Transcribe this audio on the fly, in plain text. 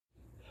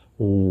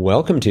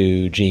Welcome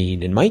to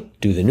Gene and Mike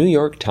do the New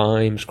York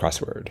Times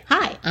crossword.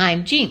 Hi,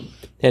 I'm Jean.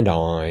 And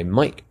I'm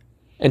Mike.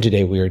 And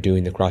today we are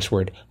doing the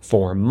crossword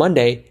for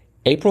Monday,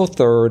 April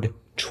 3rd,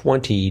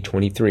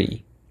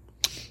 2023.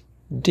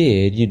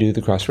 Did you do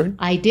the crossword?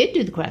 I did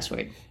do the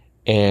crossword.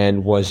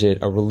 And was it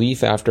a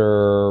relief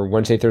after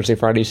Wednesday, Thursday,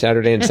 Friday,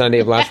 Saturday, and Sunday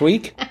of last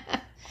week?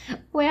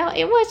 Well,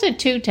 it wasn't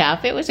too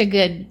tough. It was a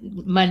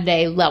good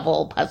Monday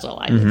level puzzle,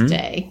 I would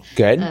say.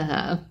 Good.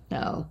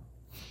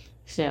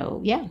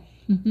 So, yeah.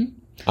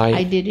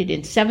 I did it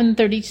in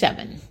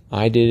 7:37.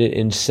 I did it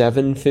in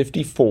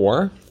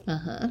 7:54.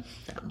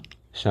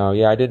 So,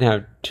 yeah, I didn't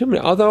have too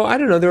many. Although, I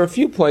don't know, there were a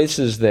few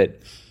places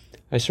that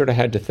I sort of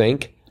had to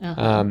think.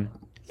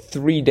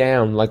 3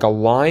 down, like a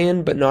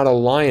lion but not a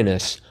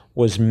lioness,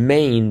 was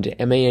maned,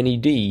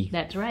 M-A-N-E-D.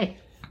 That's right.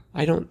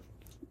 I don't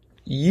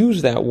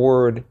use that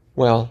word,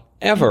 well,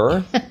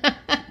 ever.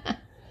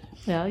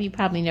 Well, you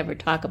probably never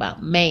talk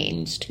about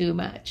mains too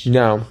much.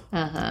 No.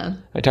 I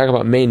talk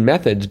about main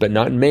methods, but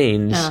not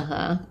mains.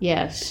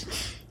 Yes.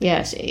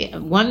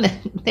 One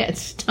that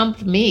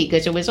stumped me,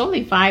 because it was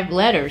only 5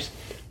 letters,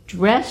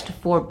 dressed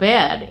for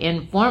bed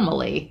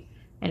informally,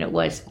 and it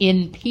was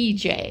in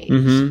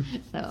PJs.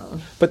 So.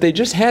 But they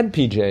just had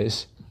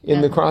PJs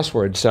in the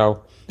crossword,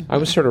 so I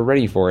was sort of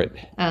ready for it.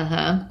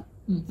 And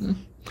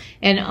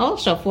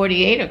also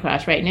 48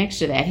 across right next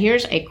to that.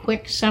 Here's a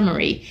quick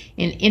summary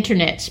in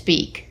Internet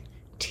speak.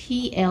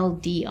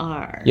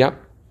 TLDR.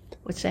 Yep.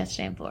 What's that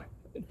stand for?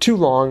 Too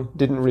long,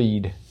 didn't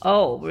read.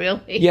 Oh,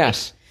 really?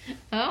 Yes.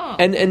 Oh.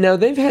 And now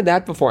they've had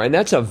that before, and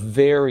that's a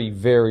very,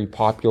 very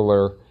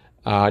popular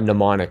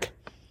mnemonic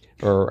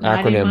or not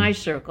acronym. Not in my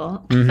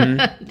circle.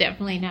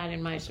 Definitely not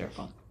in my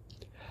circle.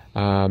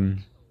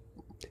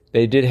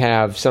 They did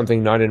have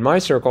something not in my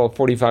circle,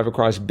 45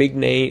 across, big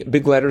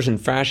letters in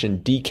fashion,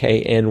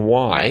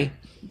 DKNY. Right.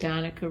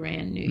 Donna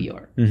Karan, New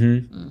York.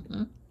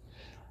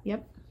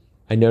 Yep.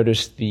 I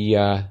noticed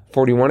the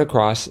 41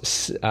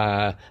 across,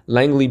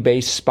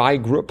 Langley-based spy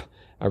group,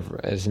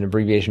 as an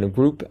abbreviation of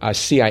group,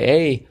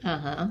 CIA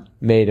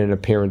made an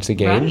appearance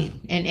again. Right.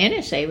 And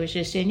NSA was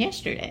just in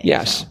yesterday.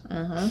 Yes.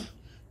 So,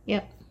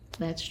 Yep.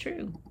 That's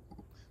true.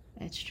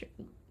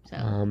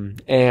 So.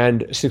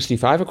 And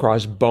 65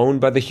 across, boned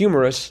by the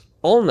humorous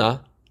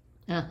Ulna,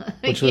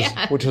 which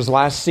was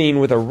last seen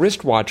with a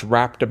wristwatch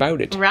wrapped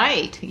about it.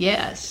 Right.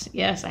 Yes.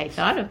 I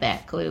thought of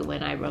that clue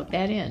when I wrote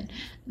that in.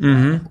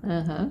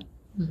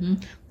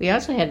 We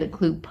also had the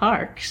clue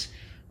parks.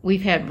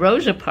 We've had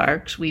Rosa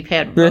Parks, we've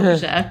had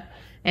Rosa,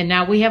 and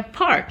now we have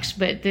parks,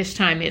 but this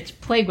time it's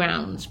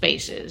playground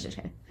spaces.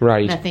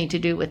 Right. Nothing to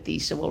do with the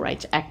civil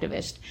rights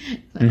activist.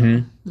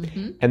 And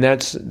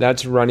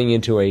that's running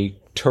into a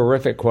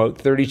terrific quote,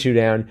 32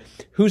 down,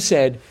 who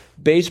said,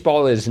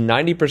 baseball is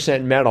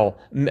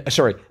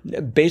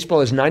 90%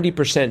 baseball is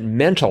 90%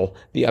 mental,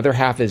 the other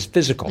half is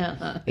physical.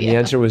 And the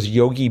answer was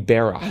Yogi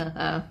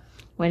Berra.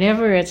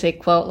 Whenever it's a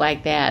quote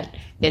like that,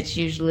 it's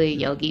usually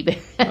Yogi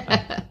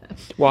Berra.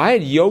 Well, I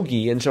had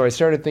Yogi, and so I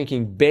started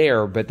thinking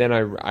bear, but then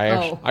I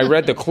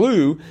read the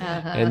clue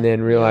and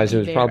then realized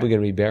Yogi it was probably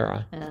going to be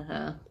Berra.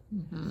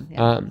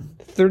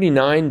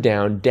 39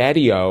 down,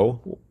 Daddy-O,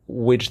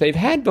 which they've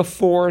had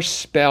before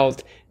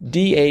spelt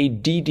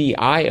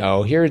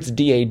D-A-D-D-I-O. Here it's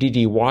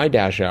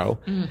D-A-D-D-Y-O,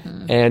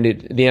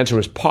 and the answer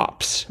was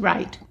Pops.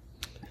 Right.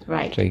 So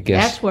I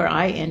guess, that's where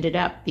I ended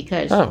up,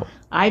 because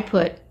I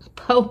put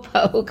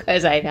Popo,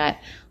 because I thought,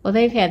 well,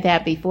 they've had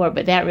that before,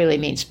 but that really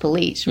means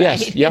police, right?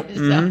 Yes, yep.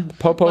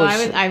 Popo's.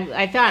 Well,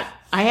 I thought,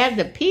 I had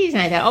the P's,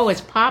 and I thought, oh,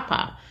 it's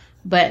Papa.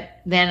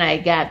 But then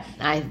I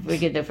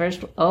figured the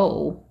first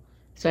O,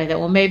 so I thought,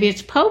 well, maybe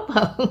it's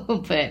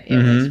Popo, but it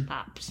was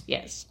Pops,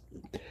 yes.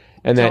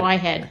 And so I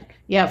had,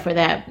 for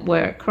that,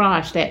 where it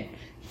crossed, that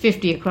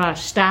 50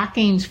 across,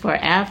 stockings for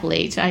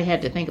athletes, I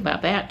had to think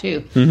about that,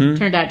 too.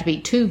 Turned out to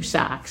be tube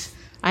socks.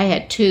 I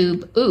had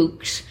tube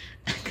ooks,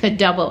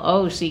 double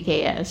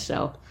O-C-K-S,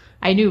 so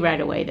I knew right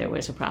away there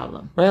was a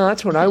problem. Well,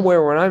 that's what I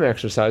wear when I'm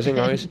exercising.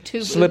 I always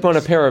slip on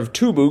a pair of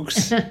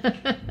tubooks.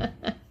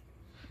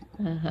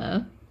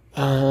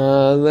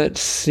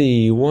 Let's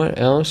see. What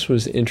else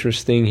was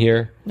interesting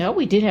here? No,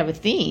 we did have a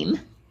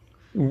theme.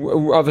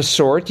 Of a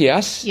sort,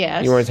 yes.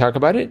 Yes. You want to talk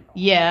about it?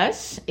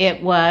 Yes.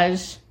 It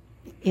was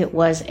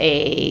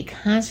a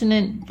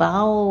consonant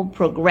vowel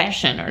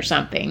progression or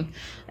something.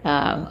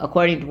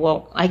 According to,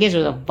 well, I guess it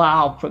was a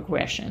vowel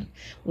progression,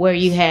 where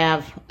you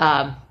have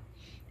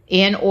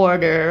in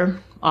order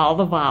all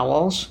the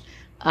vowels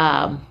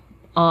on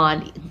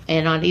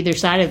either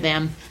side of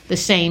them the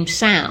same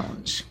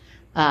sounds.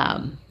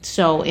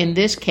 So in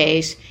this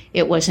case,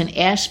 it was an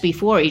S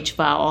before each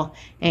vowel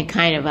and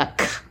kind of a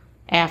K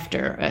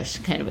after,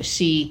 kind of a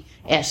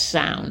C-S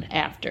sound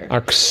after.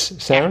 X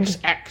sound?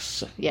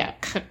 X, yeah,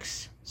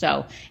 X.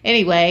 So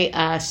anyway,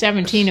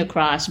 17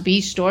 across, B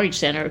Storage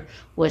Center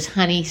was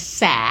honey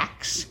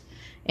sacks.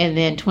 And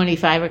then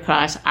 25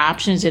 across,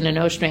 options in a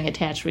no-string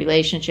attached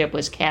relationship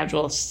was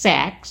casual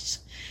sex.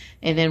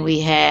 And then we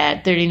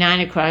had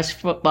 39 across,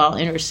 football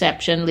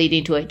interception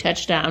leading to a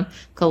touchdown,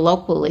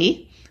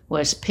 colloquially,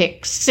 was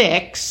pick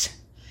six.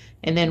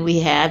 And then we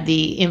had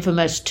the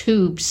infamous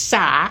tube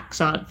socks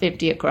on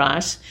 50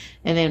 across.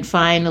 And then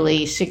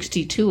finally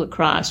 62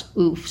 across.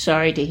 Oof,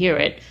 sorry to hear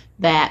it.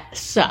 That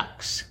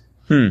sucks.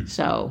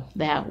 So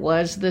that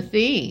was the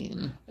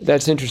theme.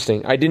 That's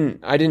interesting. I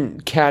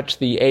didn't catch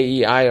the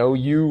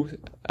AEIOU.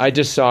 I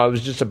just saw it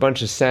was just a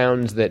bunch of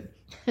sounds that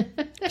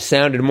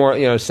sounded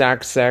more,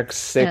 sack, sex,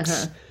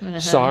 six,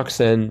 socks,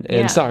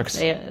 and socks.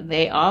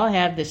 They all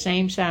had the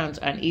same sounds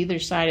on either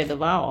side of the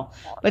vowel,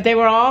 but they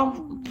were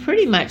all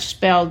pretty much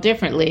spelled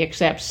differently,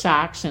 except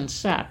socks and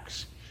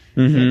sucks.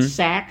 It's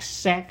sacks,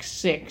 sex,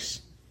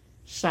 six,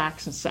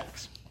 socks, and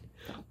sucks.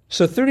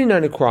 So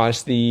 39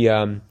 across,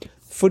 the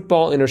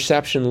football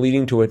interception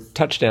leading to a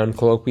touchdown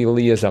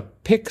colloquially is a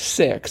pick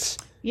six.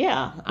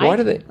 Yeah. Why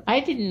do they? I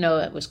didn't know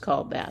it was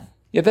called that.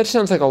 Yeah, that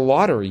sounds like a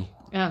lottery.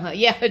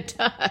 Yeah, it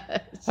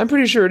does. I'm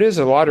pretty sure it is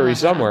a lottery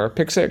somewhere,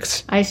 pick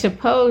six. I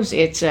suppose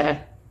it's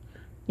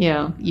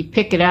you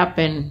pick it up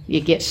and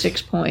you get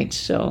 6 points.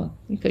 So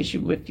because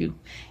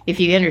if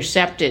you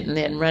intercept it and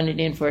then run it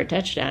in for a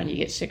touchdown, you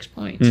get 6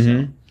 points.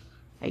 So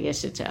I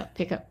guess it's a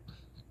pick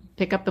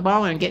up the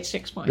ball and get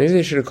 6 points. Maybe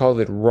they should have called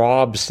it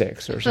Rob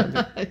Six or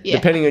something,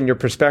 depending on your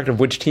perspective,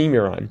 which team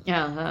you're on.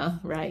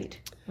 Right.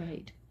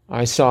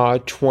 I saw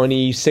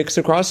 26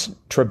 across,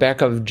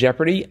 Trebek of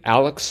Jeopardy.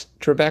 Alex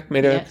Trebek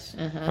made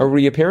a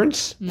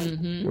reappearance,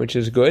 which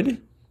is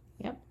good.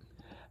 Yep.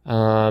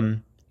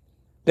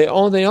 They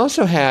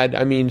also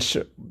had,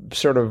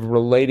 sort of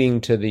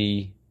relating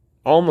to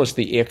almost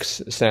the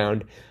X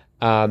sound,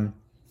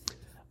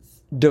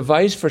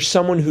 device for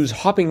someone who's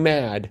hopping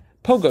mad,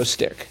 pogo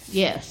stick.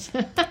 Yes.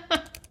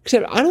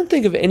 Except I don't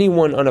think of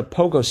anyone on a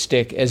pogo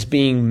stick as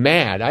being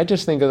mad. I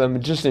just think of them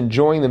just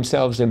enjoying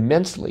themselves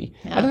immensely.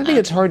 I don't think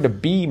it's hard to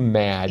be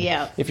mad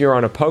if you're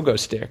on a pogo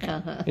stick.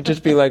 It'd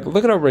just be like,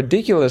 look at how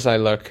ridiculous I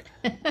look.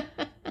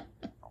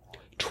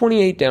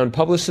 28 down,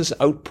 publicist's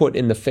output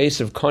in the face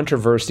of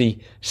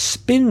controversy,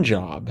 spin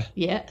job.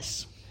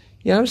 Yes.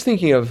 Yeah, I was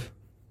thinking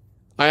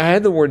I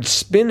had the word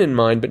spin in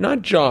mind, but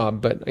not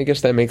job, but I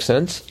guess that makes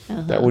sense.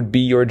 That would be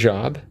your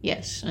job.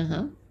 Yes.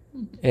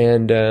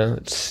 And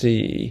let's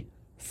see.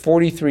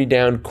 43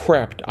 down,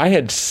 crept. I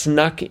had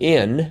snuck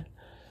in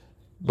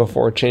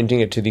before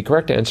changing it to the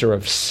correct answer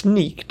of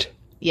sneaked.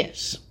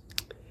 Yes.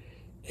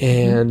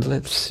 And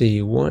let's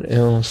see, what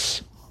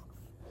else?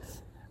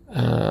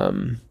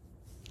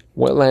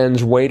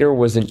 Wetlands waiter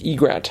was an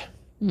egret.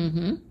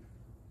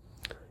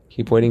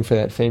 Keep waiting for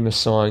that famous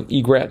song.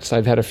 Egrets,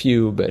 I've had a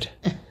few, but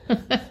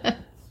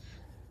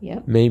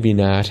maybe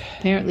not.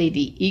 Apparently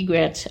the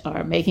egrets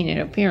are making an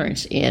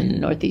appearance in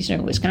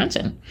northeastern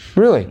Wisconsin.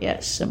 Really?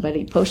 Yes,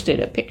 somebody posted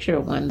a picture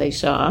of one they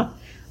saw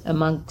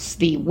amongst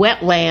the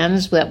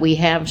wetlands that we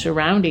have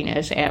surrounding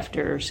us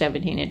after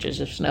 17 inches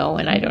of snow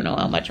and I don't know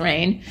how much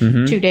rain,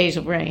 2 days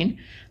of rain.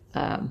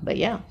 But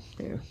yeah,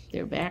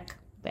 they're back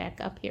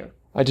up here.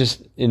 I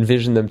just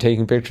envisioned them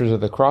taking pictures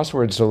of the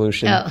crossword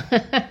solution.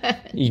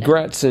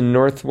 Egrets in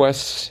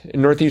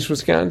northeast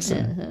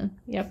Wisconsin.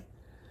 Yep.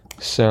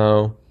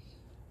 So,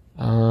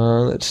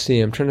 let's see.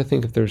 I'm trying to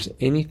think if there's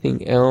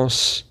anything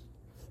else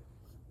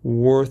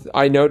worth.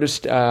 I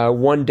noticed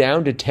one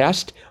down to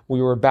test. We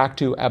were back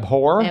to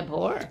abhor.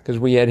 Abhor. Because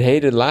we had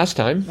hated last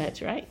time.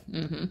 That's right.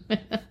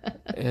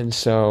 And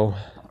so,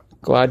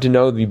 glad to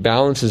know the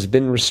balance has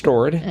been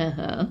restored.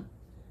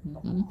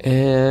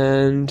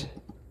 And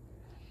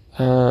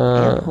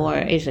abhor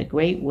is a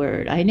great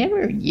word. I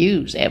never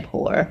use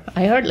abhor.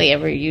 I hardly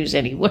ever use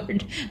any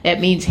word that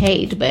means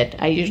hate, but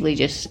I usually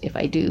just, if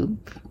I do,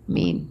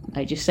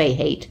 I just say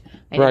hate.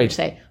 I never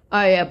say,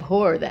 I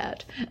abhor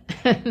that.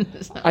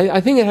 So,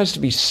 I think it has to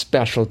be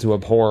special to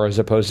abhor as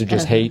opposed to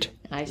just hate.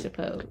 I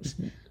suppose.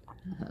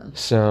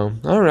 So,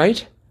 all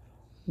right.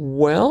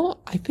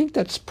 Well, I think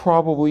that's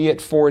probably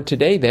it for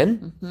today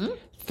then.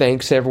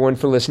 Thanks, everyone,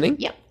 for listening.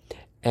 Yep.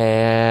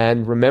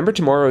 And remember,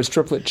 tomorrow is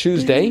Triplet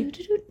Tuesday.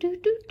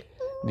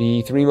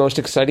 The 3 most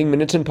exciting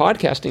minutes in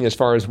podcasting as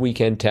far as we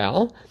can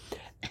tell.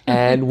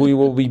 And we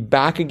will be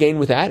back again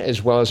with that,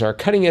 as well as our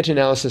cutting-edge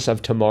analysis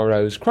of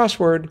tomorrow's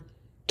crossword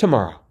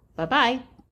tomorrow. Bye-bye.